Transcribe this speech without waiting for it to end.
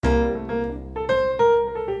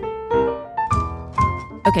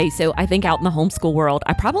Okay, so I think out in the homeschool world,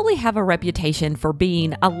 I probably have a reputation for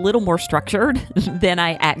being a little more structured than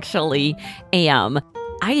I actually am.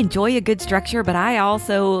 I enjoy a good structure, but I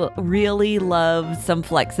also really love some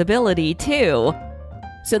flexibility too.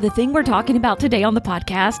 So the thing we're talking about today on the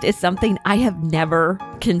podcast is something I have never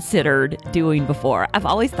considered doing before. I've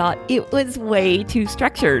always thought it was way too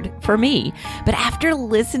structured for me. But after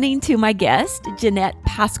listening to my guest, Jeanette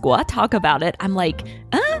Pasqua, talk about it, I'm like,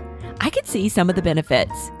 I could see some of the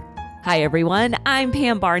benefits. Hi, everyone. I'm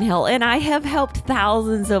Pam Barnhill, and I have helped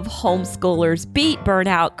thousands of homeschoolers beat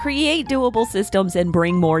burnout, create doable systems, and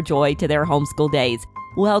bring more joy to their homeschool days.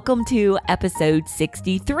 Welcome to episode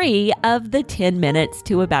 63 of the 10 Minutes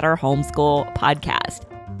to a Better Homeschool podcast.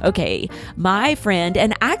 Okay, my friend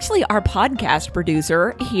and actually our podcast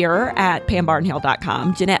producer here at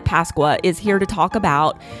pambarnhill.com, Jeanette Pasqua, is here to talk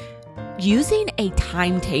about using a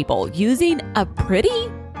timetable, using a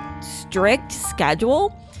pretty strict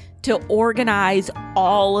schedule to organize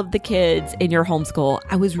all of the kids in your homeschool.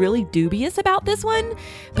 I was really dubious about this one,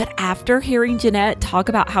 but after hearing Jeanette talk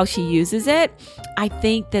about how she uses it, I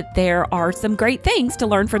think that there are some great things to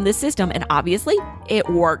learn from this system, and obviously it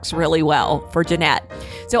works really well for Jeanette.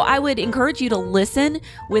 So I would encourage you to listen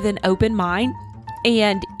with an open mind,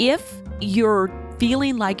 and if you're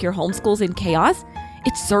feeling like your homeschool's in chaos,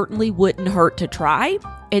 it certainly wouldn't hurt to try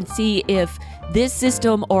and see if this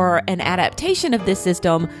system or an adaptation of this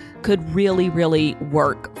system could really, really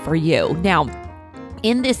work for you. Now,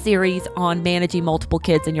 in this series on managing multiple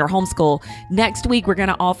kids in your homeschool, next week we're going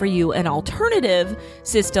to offer you an alternative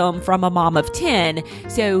system from a mom of 10.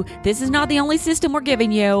 So this is not the only system we're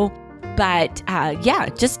giving you, but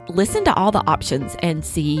just listen to all the options and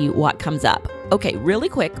see what comes up. Okay, really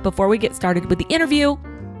quick, before we get started with the interview,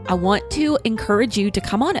 I want to encourage you to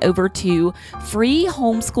come on over to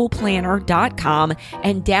freehomeschoolplanner.com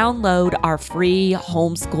and download our free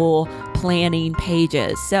homeschool planning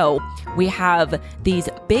pages. So we have these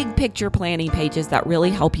big picture planning pages that really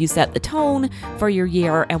help you set the tone for your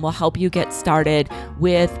year and will help you get started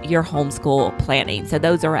with your homeschool planning. So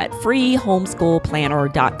those are at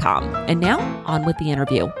freehomeschoolplanner.com. And now on with the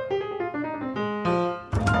interview.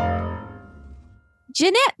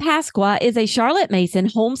 Jeanette Pasqua is a Charlotte Mason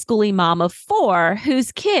homeschooling mom of 4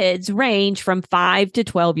 whose kids range from 5 to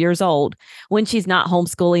 12 years old. When she's not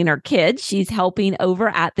homeschooling her kids, she's helping over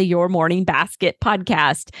at the Your Morning Basket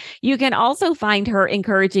podcast. You can also find her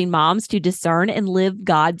encouraging moms to discern and live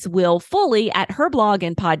God's will fully at her blog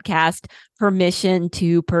and podcast, Permission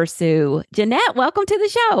to Pursue. Jeanette, welcome to the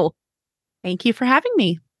show. Thank you for having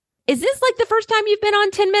me. Is this like the first time you've been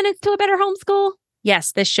on 10 Minutes to a Better Homeschool?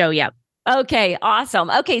 Yes, this show, yep. Okay,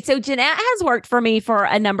 awesome. Okay, so Jeanette has worked for me for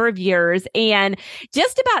a number of years, and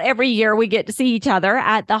just about every year we get to see each other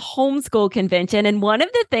at the homeschool convention. And one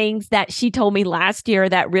of the things that she told me last year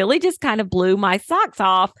that really just kind of blew my socks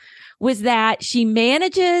off was that she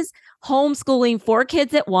manages homeschooling 4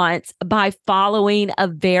 kids at once by following a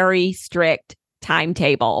very strict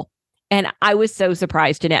timetable. And I was so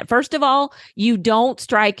surprised, Jeanette. First of all, you don't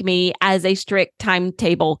strike me as a strict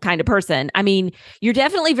timetable kind of person. I mean, you're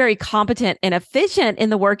definitely very competent and efficient in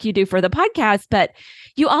the work you do for the podcast, but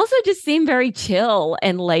you also just seem very chill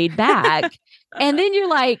and laid back. And then you're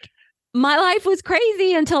like, my life was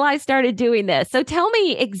crazy until I started doing this. So tell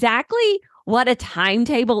me exactly what a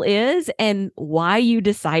timetable is and why you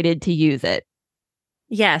decided to use it.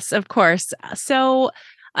 Yes, of course. So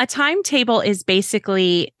a timetable is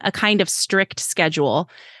basically a kind of strict schedule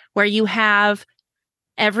where you have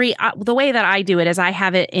the way that I do it is I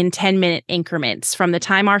have it in 10-minute increments from the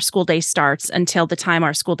time our school day starts until the time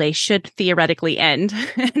our school day should theoretically end.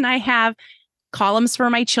 And I have columns for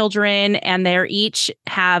my children, and they're each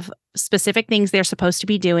have specific things they're supposed to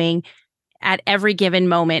be doing at every given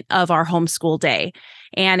moment of our homeschool day.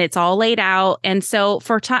 And it's all laid out. And so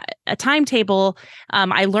for a timetable,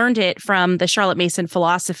 I learned it from the Charlotte Mason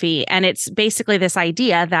philosophy. And it's basically this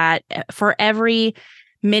idea that for every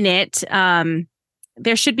minute,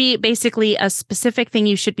 there should be basically a specific thing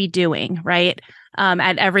you should be doing, right?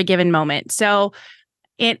 At every given moment. So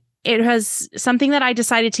it was something that I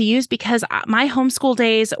decided to use because my homeschool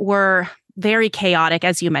days were very chaotic,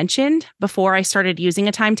 as you mentioned, before I started using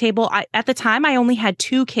a timetable. At the time, I only had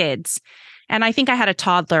 2 kids. And I think I had a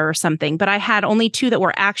toddler or something, but I had only 2 that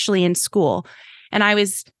were actually in school. And I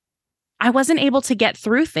wasn't able to get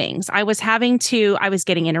through things. I was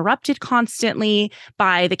getting interrupted constantly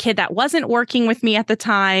by the kid that wasn't working with me at the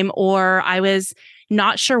time, or I was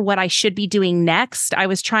not sure what I should be doing next. I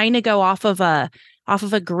was trying to go off of a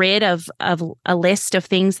grid of a list of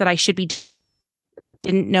things that I should be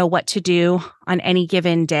didn't know what to do on any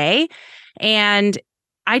given day. And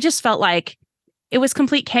I just felt like it was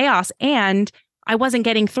complete chaos. And I wasn't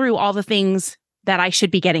getting through all the things that I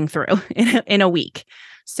should be getting through in a week.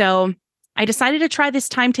 So I decided to try this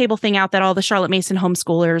timetable thing out that all the Charlotte Mason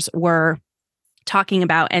homeschoolers were talking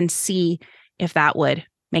about and see if that would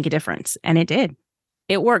make a difference. And it did.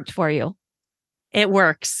 It worked for you. It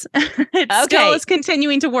works. It still is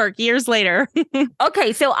continuing to work years later.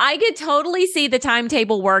 Okay, so I could totally see the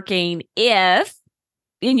timetable working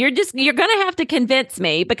and you're going to have to convince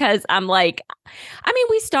me, because I'm like, I mean,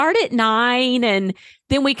 we start at 9 and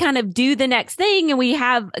then we kind of do the next thing, and we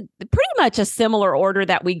have pretty much a similar order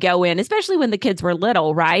that we go in, especially when the kids were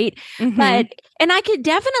little, right? And I could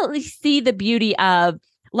definitely see the beauty of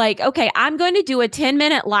like, okay, I'm going to do a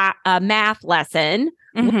 10-minute math lesson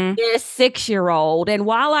with this 6-year-old. And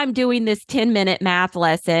while I'm doing this 10-minute math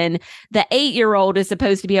lesson, the 8-year-old is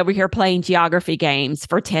supposed to be over here playing geography games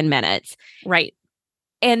for 10 minutes. Right.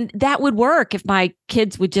 And that would work if my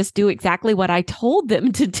kids would just do exactly what I told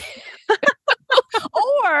them to do.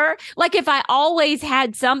 Or like if I always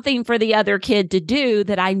had something for the other kid to do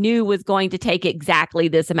that I knew was going to take exactly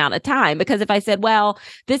this amount of time. Because if I said, well,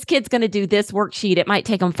 this kid's going to do this worksheet, it might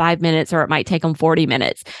take them 5 minutes or it might take them 40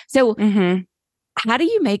 minutes. So how do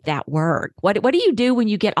you make that work? What do you do when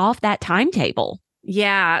you get off that timetable?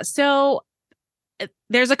 Yeah. So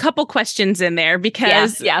there's a couple questions in there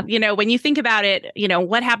because, you know, when you think about it, you know,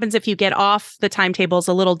 what happens if you get off the timetable is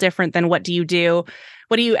a little different than what do you do?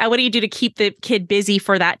 What do you do to keep the kid busy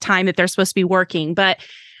for that time that they're supposed to be working? But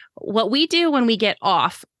what we do when we get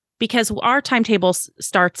off, because our timetable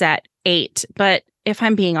starts at 8, but if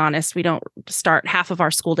I'm being honest, we don't start half of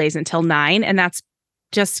our school days until 9. And that's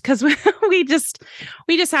just because we just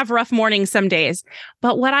have rough mornings some days.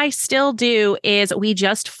 But what I still do is we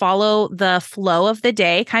just follow the flow of the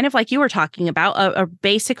day, kind of like you were talking about, a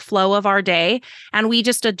basic flow of our day, and we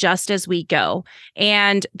just adjust as we go.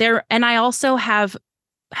 And I also have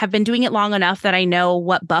been doing it long enough that I know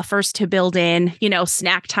what buffers to build in. You know,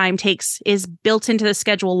 snack time is built into the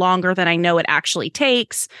schedule longer than I know it actually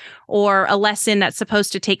takes, or a lesson that's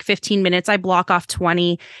supposed to take 15 minutes, I block off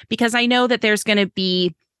 20, because I know that there's going to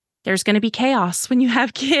be chaos when you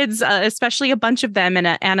have kids, especially a bunch of them, and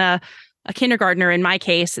a kindergartner in my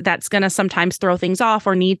case, that's going to sometimes throw things off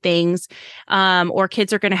or need things, or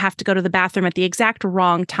kids are going to have to go to the bathroom at the exact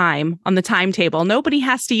wrong time on the timetable. Nobody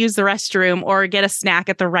has to use the restroom or get a snack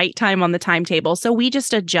at the right time on the timetable. So we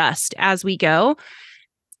just adjust as we go.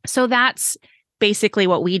 So that's basically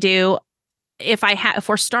what we do. If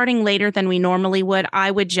we're starting later than we normally would,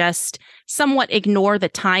 I would just somewhat ignore the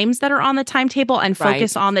times that are on the timetable and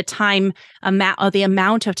focus on the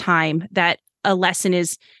amount of time that a lesson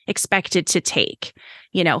is expected to take,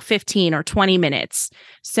 15 or 20 minutes.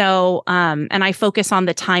 So, and I focus on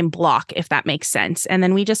the time block, if that makes sense. And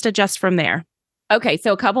then we just adjust from there. Okay.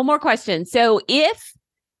 So a couple more questions. So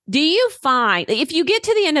do you find if you get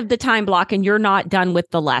to the end of the time block and you're not done with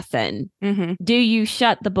the lesson, do you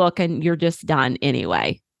shut the book and you're just done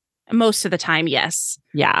anyway? Most of the time, yes.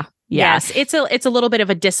 Yeah. Yes, it's a little bit of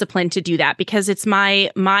a discipline to do that, because it's my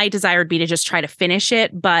desire would be to just try to finish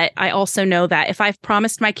it. But I also know that if I've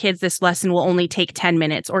promised my kids this lesson will only take 10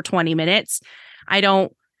 minutes or 20 minutes, I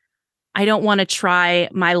don't want to try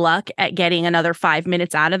my luck at getting another 5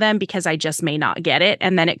 minutes out of them, because I just may not get it.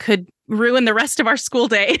 And then it could ruin the rest of our school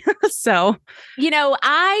day. So,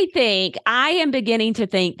 I am beginning to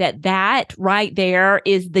think that right there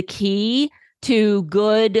is the key to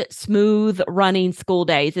good, smooth running school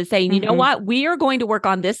days, is saying, you know what, we are going to work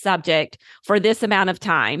on this subject for this amount of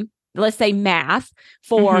time. Let's say math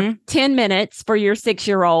for 10 minutes for your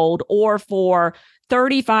 6-year-old, or for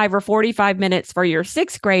 35 or 45 minutes for your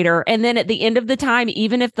 6th grader. And then at the end of the time,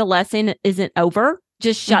 even if the lesson isn't over,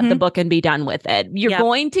 just shut the book and be done with it. You're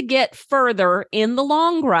going to get further in the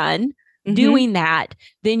long run doing that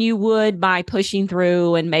than you would by pushing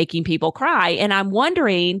through and making people cry. And I'm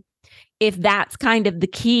wondering if that's kind of the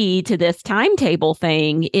key to this timetable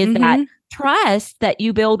thing, is that trust that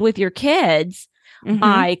you build with your kids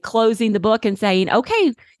by closing the book and saying,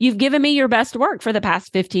 okay, you've given me your best work for the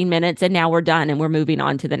past 15 minutes and now we're done and we're moving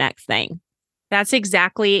on to the next thing. That's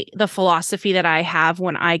exactly the philosophy that I have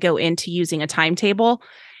when I go into using a timetable.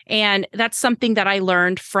 And that's something that I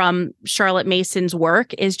learned from Charlotte Mason's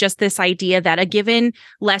work, is just this idea that a given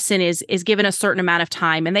lesson is given a certain amount of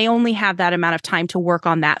time, and they only have that amount of time to work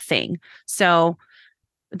on that thing. So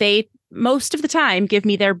they, most of the time, give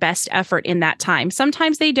me their best effort in that time.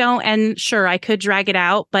 Sometimes they don't, and sure, I could drag it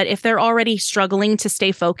out, but if they're already struggling to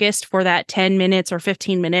stay focused for that 10 minutes or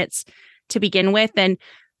 15 minutes to begin with, then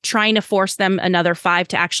trying to force them another 5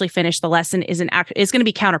 to actually finish the lesson is going to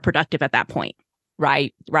be counterproductive at that point.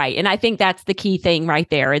 Right, right. And I think that's the key thing right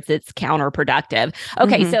there. It's counterproductive.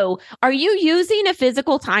 Okay, Mhm. so are you using a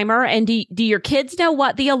physical timer, and do your kids know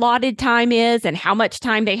what the allotted time is and how much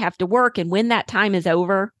time they have to work and when that time is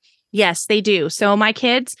over? Yes, they do. So my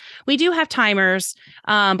kids, we do have timers,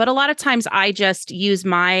 but a lot of times I just use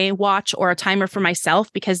my watch or a timer for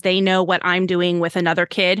myself because they know what I'm doing with another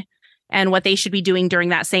kid and what they should be doing during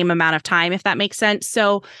that same amount of time, if that makes sense.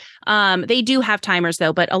 So they do have timers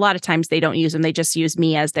though, but a lot of times they don't use them. They just use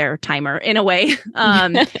me as their timer in a way.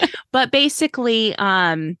 But basically,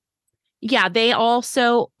 yeah, they all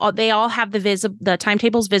have the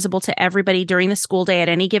timetables visible to everybody during the school day at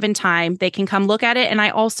any given time. They can come look at it, and I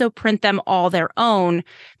also print them all their own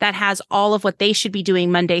that has all of what they should be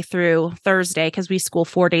doing Monday through Thursday because we school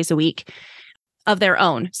 4 days a week of their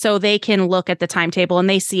own. So they can look at the timetable and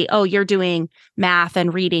they see, oh, you're doing math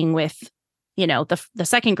and reading with, the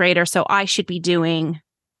second grader, so I should be doing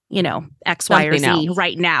X, Y, or Something Z else.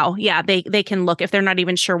 right now. Yeah, they can look if they're not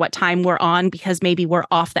even sure what time we're on because maybe we're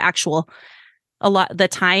off the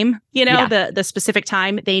time, Yeah. the specific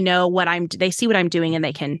time. They see what I'm doing and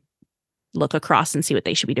they can look across and see what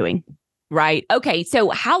they should be doing. Right. Okay. So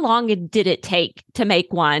how long did it take to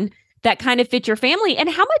make one that kind of fit your family? And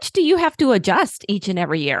how much do you have to adjust each and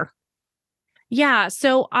every year? Yeah,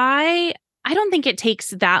 so I don't think it takes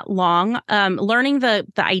that long. Learning the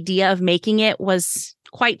idea of making it was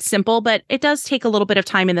quite simple, but it does take a little bit of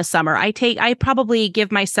time in the summer. I probably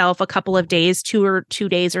give myself a couple of days, 2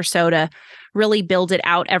 days or so to really build it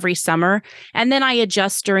out every summer. And then I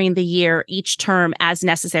adjust during the year each term as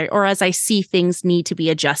necessary or as I see things need to be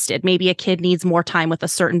adjusted. Maybe a kid needs more time with a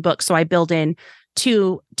certain book, so I build in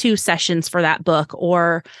two sessions for that book,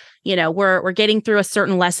 or we're getting through a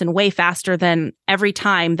certain lesson way faster than every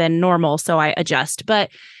time than normal, so I adjust.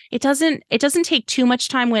 But it doesn't take too much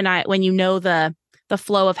time when you know the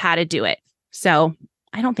flow of how to do it. So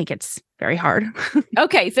I don't think it's very hard.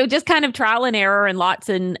 Okay. So just kind of trial and error and lots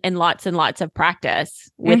of practice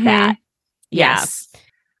with Mhm. that. Yeah. Yes.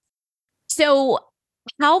 So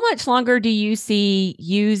how much longer do you see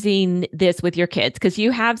using this with your kids? Because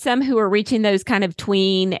you have some who are reaching those kind of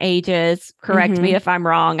tween ages. Correct me Mhm. if I'm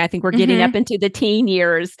wrong. I think we're getting up Mhm. into the teen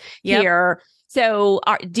years Yep. here. So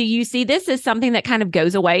do you see this as something that kind of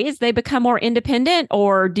goes away as they become more independent,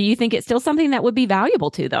 or do you think it's still something that would be valuable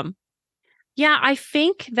to them? Yeah, I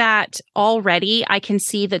think that already I can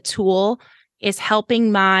see the tool is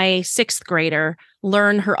helping my sixth grader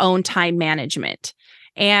learn her own time management.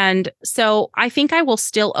 And so I think I will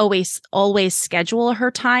still always schedule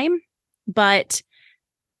her time, but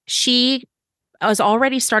she is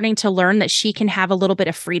already starting to learn that she can have a little bit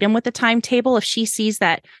of freedom with the timetable. If she sees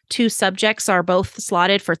that two subjects are both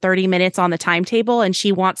slotted for 30 minutes on the timetable and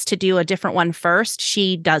she wants to do a different one first,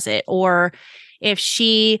 she does it. Or if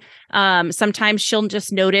sometimes she'll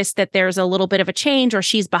just notice that there's a little bit of a change or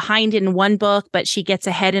she's behind in one book, but she gets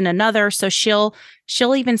ahead in another. So she'll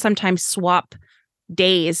even sometimes swap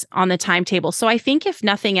days on the timetable. So I think if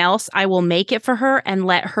nothing else, I will make it for her and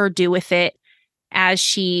let her do with it as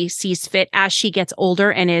she sees fit, as she gets older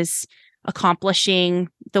and is accomplishing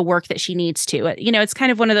the work that she needs to. It's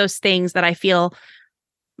kind of one of those things that I feel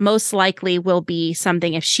most likely will be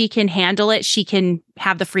something, if she can handle it, she can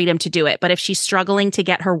have the freedom to do it. But if she's struggling to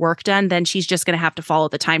get her work done, then she's just going to have to follow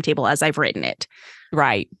the timetable as I've written it.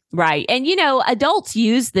 Right, right. And, adults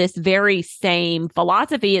use this very same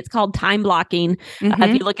philosophy. It's called time blocking.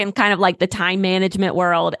 If you look in kind of like the time management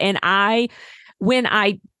world. And when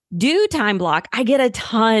I do time block, I get a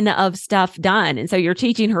ton of stuff done. And so you're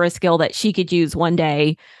teaching her a skill that she could use one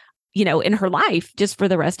day, in her life, just for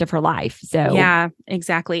the rest of her life. So yeah,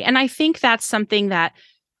 exactly. And I think that's something that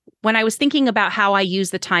when I was thinking about how I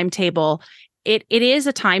use the timetable, it is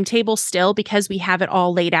a timetable still because we have it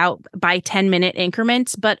all laid out by 10-minute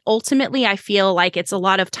increments. But ultimately, I feel like it's a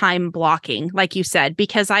lot of time blocking, like you said,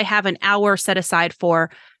 because I have an hour set aside for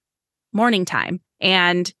morning time.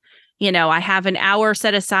 And, I have an hour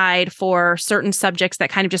set aside for certain subjects that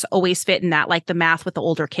kind of just always fit in that, like the math with the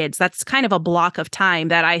older kids. That's kind of a block of time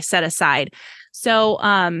that I set aside. So,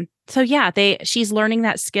 yeah, she's learning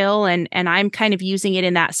that skill and I'm kind of using it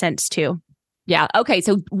in that sense too. yeah. Okay.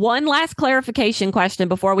 So one last clarification question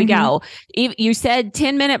before we Mhm. go. You said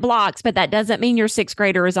 10-minute blocks, but that doesn't mean your sixth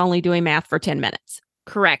grader is only doing math for 10 minutes.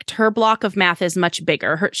 Correct. Her block of math is much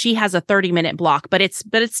bigger. She has a 30-minute block, but it's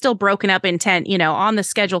still broken up in 10, on the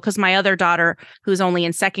schedule, because my other daughter, who's only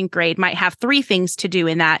in second grade, might have 3 things to do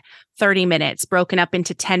in that 30 minutes, broken up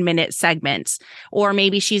into 10-minute segments. Or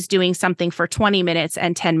maybe she's doing something for 20 minutes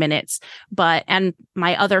and 10 minutes. And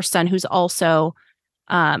my other son, who's also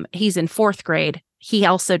he's in fourth grade, he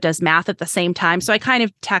also does math at the same time. So I kind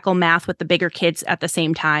of tackle math with the bigger kids at the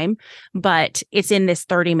same time, but it's in this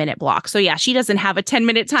 30-minute block. So yeah, she doesn't have a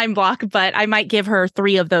 10-minute time block, but I might give her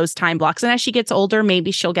 3 of those time blocks. And as she gets older,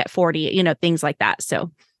 maybe she'll get 40, things like that.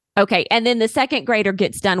 So. Okay. And then the second grader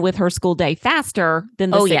gets done with her school day faster than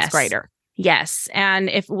the sixth grader. Yes. And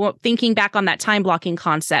if thinking back on that time blocking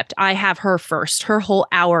concept, I have her first. Her whole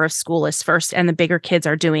hour of school is first, and the bigger kids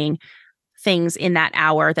are doing things in that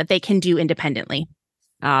hour that they can do independently.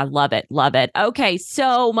 I love it. Love it. Okay.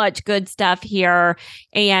 So much good stuff here.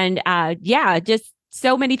 And just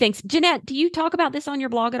so many things. Jeanette, do you talk about this on your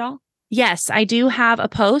blog at all? Yes, I do have a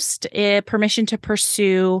post,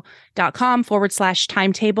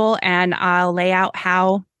 permissiontopursue.com/timetable, and I'll lay out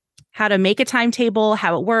how to make a timetable,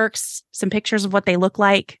 how it works, some pictures of what they look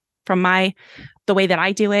like from the way that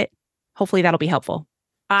I do it. Hopefully that'll be helpful.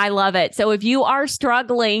 I love it. So if you are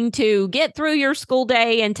struggling to get through your school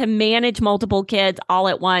day and to manage multiple kids all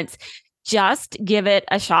at once, just give it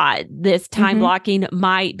a shot. This time blocking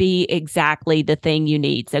might be exactly the thing you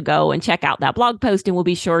need. So go and check out that blog post, and we'll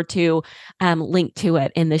be sure to link to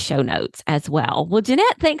it in the show notes as well. Well,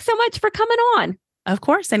 Jeanette, thanks so much for coming on. Of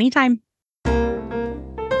course, anytime.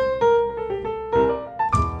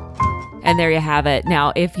 And there you have it.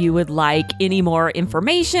 Now, if you would like any more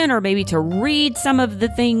information or maybe to read some of the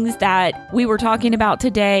things that we were talking about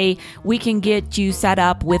today, we can get you set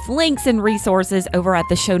up with links and resources over at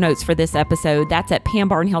the show notes for this episode. That's at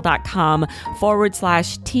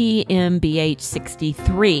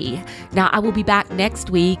pambarnhill.com/TMBH63. Now, I will be back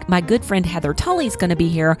next week. My good friend Heather Tully's going to be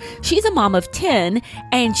here. She's a mom of 10,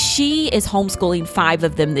 and she is homeschooling 5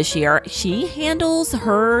 of them this year. She handles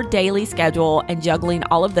her daily schedule and juggling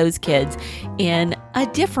all of those kids in a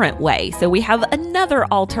different way. So we have another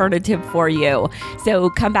alternative for you.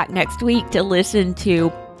 So come back next week to listen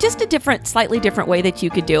to just a slightly different way that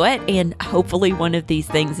you could do it. And hopefully one of these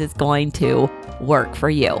things is going to work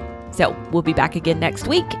for you. So we'll be back again next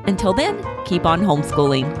week. Until then, keep on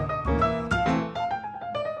homeschooling.